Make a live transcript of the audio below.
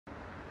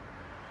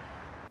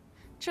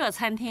这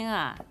餐厅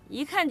啊，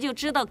一看就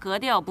知道格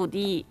调不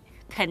低，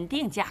肯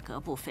定价格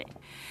不菲。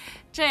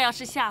这要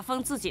是夏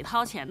风自己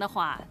掏钱的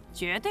话，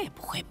绝对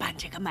不会办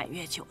这个满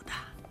月酒的。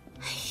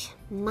哎呀，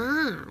妈，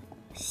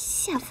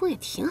夏风也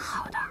挺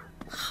好的。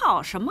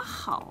好什么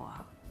好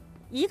啊？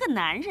一个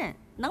男人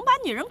能把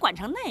女人管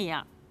成那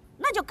样，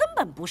那就根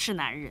本不是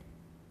男人。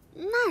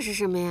那是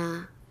什么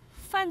呀？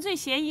犯罪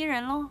嫌疑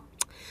人喽。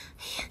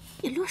哎呀，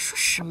你乱说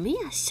什么呀？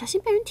小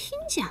心被人听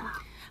见了。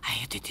哎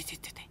呀，对，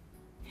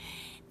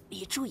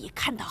你注意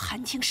看到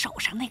韩青手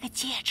上那个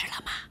戒指了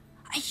吗？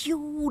哎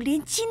呦，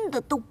连金的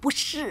都不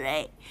是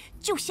哎，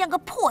就像个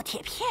破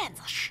铁片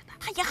子似的，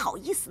他也好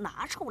意思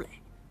拿出来。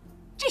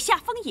这夏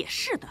风也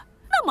是的，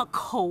那么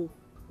抠，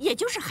也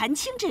就是韩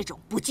青这种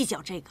不计较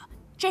这个。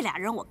这俩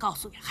人我告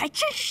诉你，还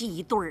真是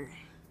一对儿哎。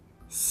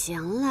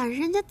行了，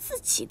人家自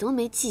己都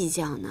没计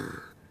较呢。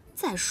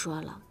再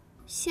说了，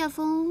夏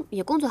风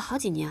也工作好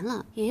几年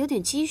了，也有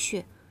点积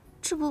蓄，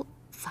这不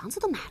房子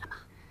都买了吗？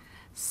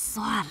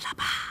算了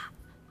吧。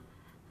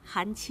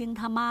韩青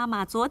他妈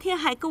妈昨天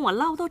还跟我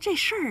唠叨这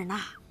事儿呢，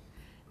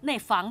那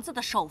房子的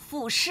首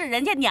付是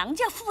人家娘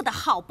家付的，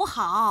好不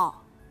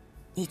好？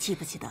你记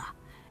不记得，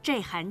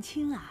这韩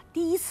青啊，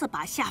第一次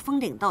把夏风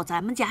领到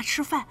咱们家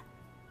吃饭，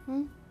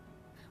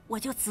我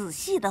就仔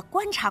细的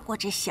观察过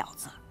这小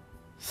子，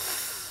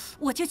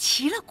我就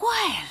奇了怪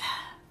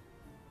了。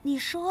你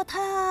说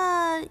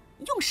他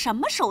用什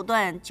么手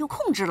段就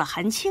控制了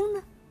韩青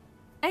呢？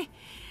哎，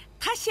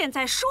他现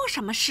在说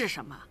什么是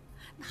什么。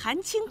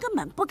韩青根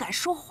本不敢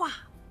说话，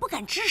不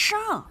敢吱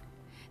声。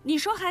你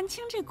说韩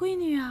青这闺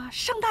女啊，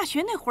上大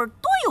学那会儿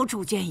多有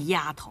主见一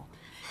丫头，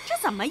这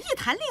怎么一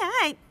谈恋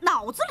爱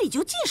脑子里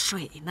就进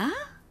水呢？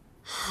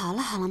好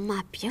了好了，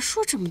妈，别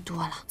说这么多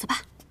了，走吧。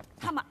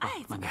他们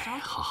爱怎么着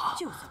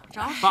就怎么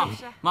着，爸是不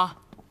是？妈，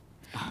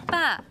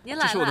爸，您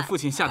来了。这是我的父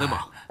亲夏德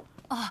宝。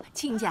哦，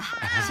亲家，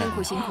辛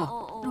苦辛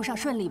苦，路上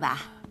顺利吧？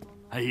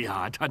哎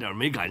呀，差点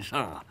没赶上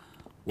啊！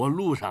我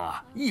路上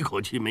啊，一口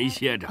气没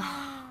歇着。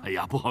哎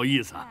呀，不好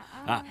意思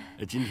啊，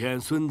今天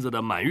孙子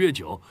的满月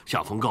酒，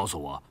夏风告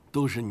诉我，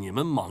都是你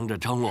们忙着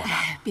张罗的。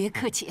别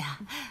客气啊，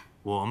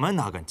我们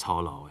哪敢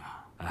操劳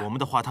呀？我们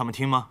的话他们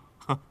听吗？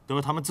哼，都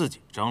是他们自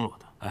己张罗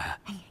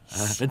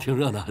的。挺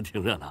热闹，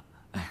挺热闹。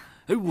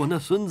哎，我那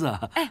孙子，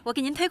我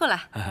给您推过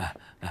来。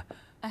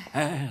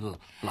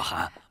老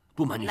韩，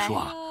不瞒你说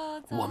啊，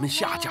我们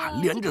夏家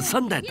连着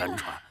3代单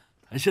传，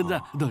现在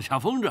到夏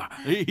风这儿，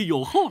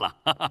有后了。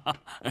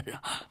哎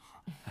呀，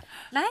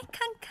来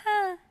看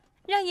看，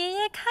让爷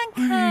爷看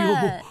看。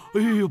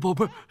哎呦，宝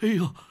贝儿，哎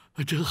呦，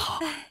真好。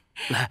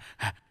来，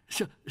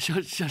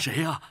像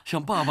谁呀？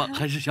像爸爸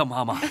还是像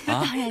妈妈啊？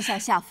当然像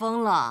夏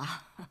风了。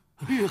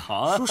好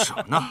啊。说什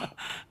么呢？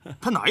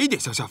他哪一点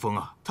像夏风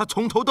啊？他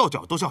从头到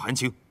脚都像韩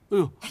青。哎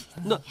呦，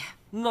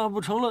那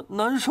不成了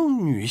男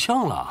生女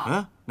相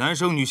了？男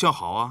生女相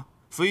好啊，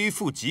非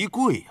富即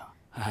贵呀。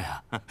哎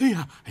呀，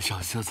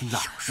小孙子，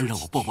让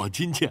我抱抱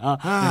亲戚啊！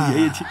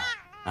爷爷亲。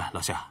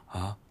老夏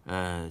啊，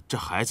这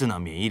孩子呢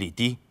免疫力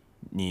低，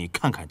你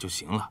看看就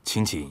行了，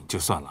亲戚就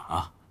算了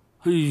啊。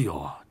哎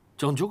呦，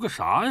讲究个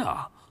啥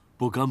呀？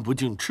不干不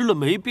净，吃了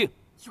没病。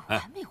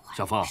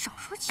小芳，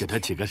给他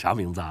起个啥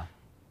名字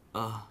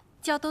啊？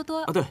叫多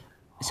多。对，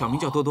小名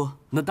叫多多。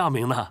那大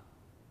名呢？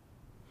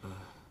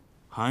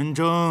韩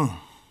征。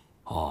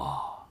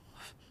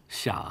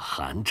夏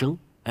韩征。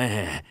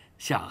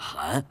夏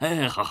涵。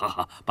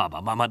好，爸爸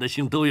妈妈的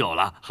姓都有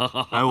了。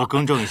好。我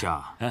更正一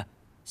下，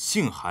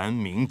姓韩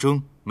名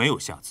征，没有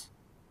夏字。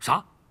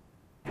啥？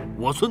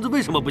我孙子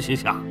为什么不姓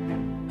夏？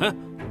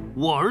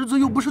我儿子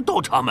又不是倒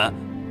插门，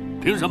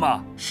凭什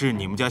么？是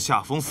你们家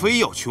夏风非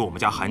要娶我们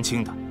家韩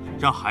青的，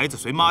让孩子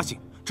随妈姓，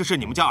这是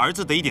你们家儿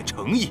子的一点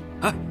诚意。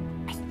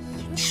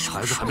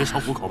孩子还没上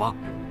户口吧？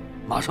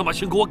马上把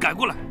姓给我改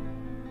过来。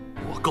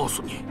我告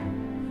诉你，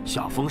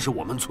夏风是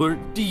我们村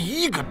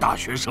第1个大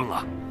学生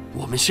啊，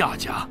我们夏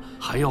家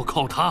还要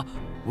靠他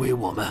为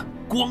我们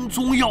光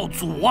宗耀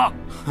祖啊！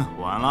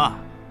晚了，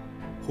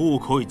户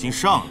口已经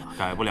上了，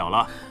改不了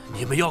了。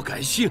你们要改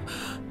姓，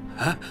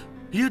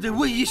也得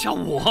问一下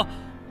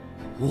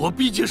我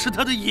毕竟是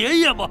他的爷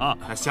爷嘛。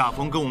夏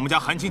风跟我们家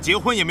韩青结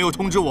婚也没有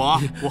通知我，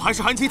我还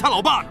是韩青他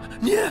老爸呢。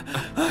你，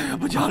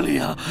不讲理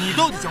啊！你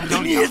到底讲不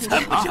讲理？你才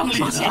不讲理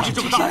呢！你是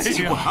这么大的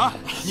气啊！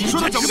你说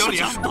他讲不讲理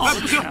啊？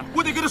不行，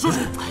我得跟他说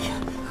说。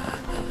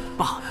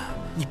爸，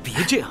你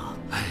别这样。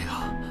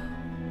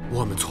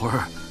我们村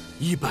儿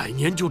100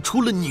年就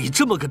出了你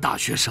这么个大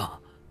学生，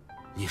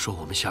你说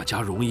我们夏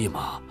家容易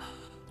吗？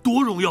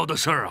多荣耀的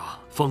事儿啊！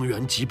方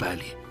圆几百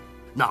里，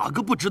哪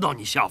个不知道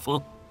你夏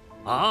风？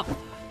啊！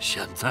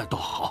现在倒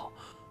好，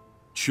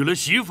娶了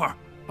媳妇儿，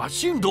把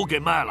姓都给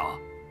卖了。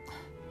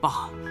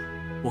爸，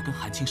我跟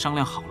韩青商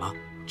量好了，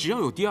只要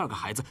有第2个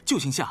孩子就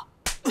姓夏。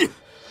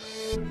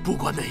不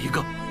管哪一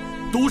个，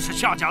都是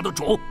夏家的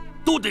种，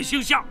都得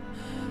姓夏。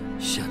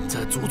现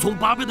在祖宗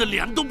8辈的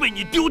脸都被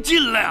你丢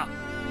尽了呀！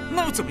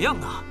那又怎么样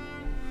呢？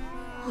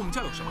我们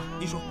家有什么？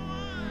你说，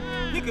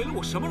你给了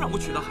我什么让我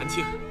娶到韩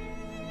青？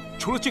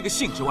除了这个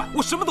姓之外，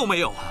我什么都没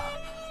有。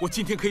我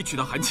今天可以娶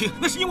到韩青，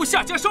那是因为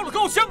夏家烧了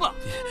高香了。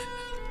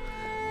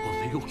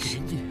有给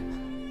你，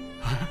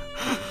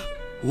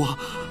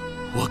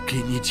我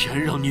给你钱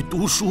让你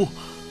读书，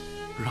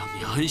让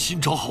你安心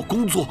找好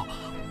工作。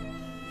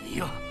你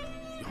呀，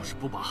要是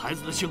不把孩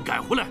子的姓改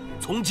回来，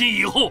从今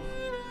以后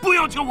不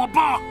要叫我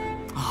爸。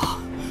啊！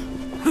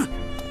哼！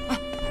哎，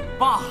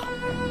爸，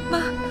妈，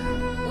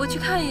我去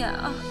看一眼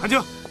啊。韩晶，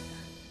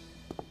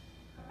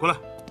过来，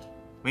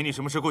没你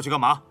什么事，过去干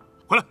嘛？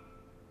回来。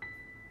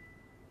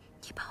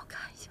你帮我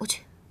看一下。我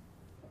去。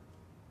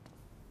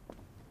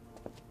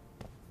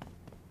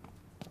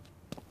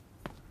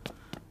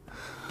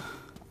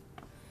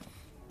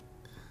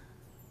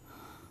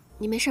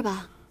你没事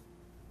吧？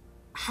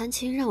韩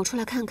青让我出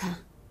来看看。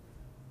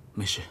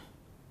没事，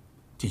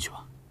进去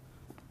吧。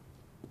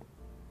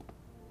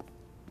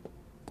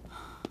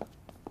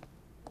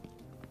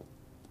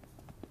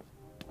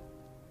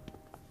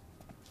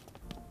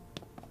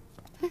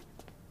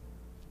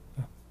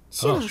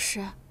谢老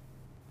师，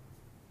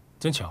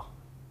真巧，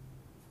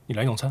你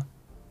来用餐？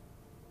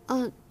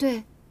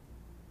对。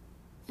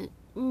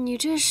你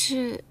这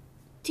是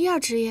第二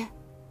职业？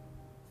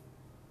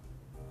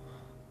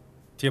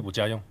贴补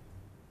家用。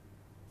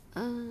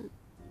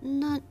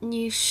那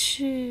你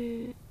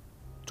是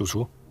主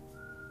厨。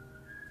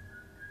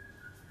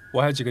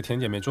我还有几个甜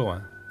点没做完，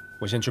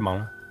我先去忙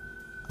了。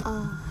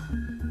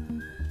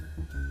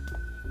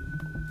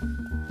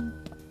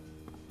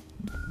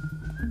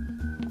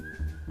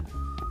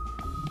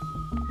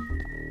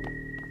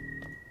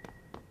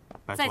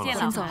再见，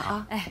老走了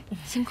啊！哎，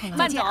辛苦了，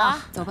慢走啊！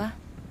走吧，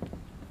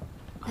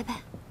拜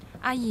拜。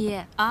阿姨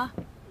啊，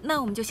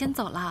那我们就先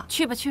走了。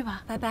去吧去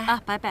吧，拜拜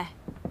啊，拜拜。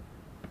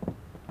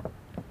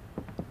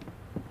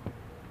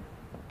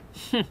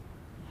哼，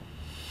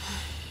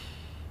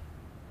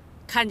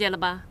看见了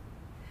吧？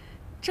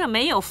这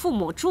没有父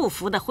母祝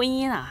福的婚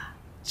姻啊，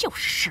就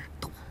是事儿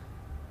多。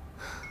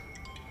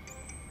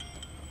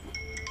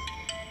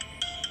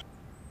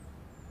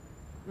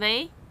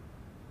喂，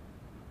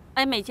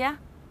哎，美嘉。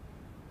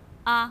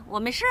啊，我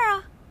没事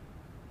啊。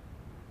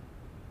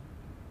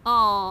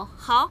哦，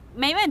好，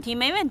没问题，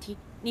没问题。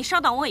你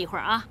稍等我一会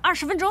儿啊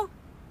，20分钟。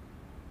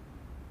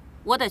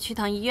我得去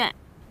趟医院，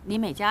李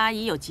美嘉阿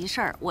姨有急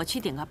事儿，我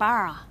去顶个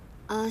班啊。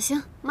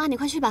行，妈，你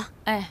快去吧。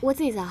哎，我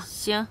自己走。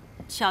行，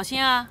小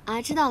心啊。啊，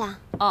知道了。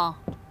哦。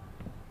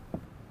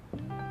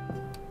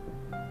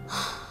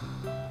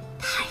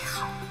太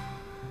好了，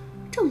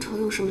正愁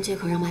用什么借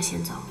口让妈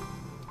先走，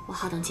我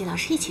好等季老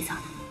师一起走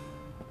呢。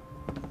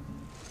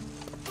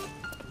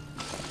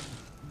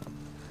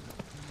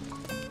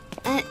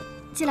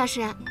季老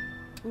师，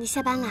你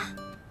下班啦？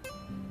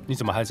你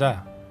怎么还在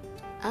啊？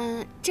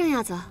正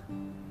要走，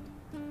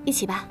一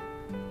起吧。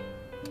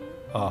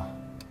啊，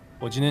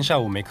我今天下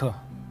午没课，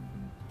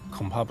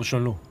恐怕不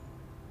顺路。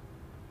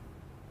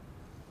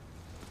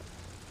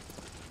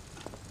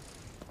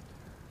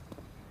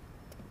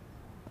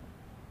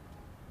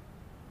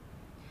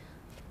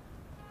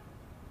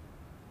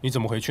你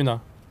怎么回去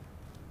呢？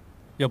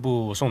要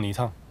不我送你一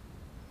趟？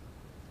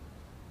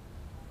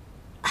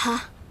好。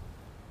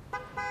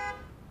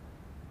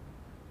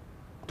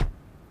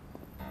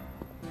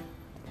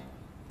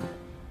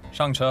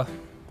上车，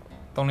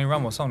东林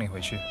让我送你回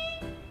去。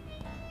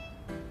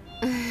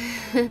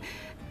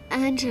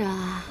安哲，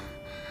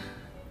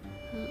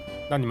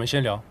那你们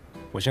先聊，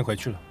我先回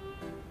去了。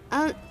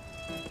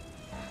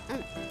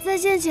再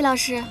见，季老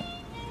师。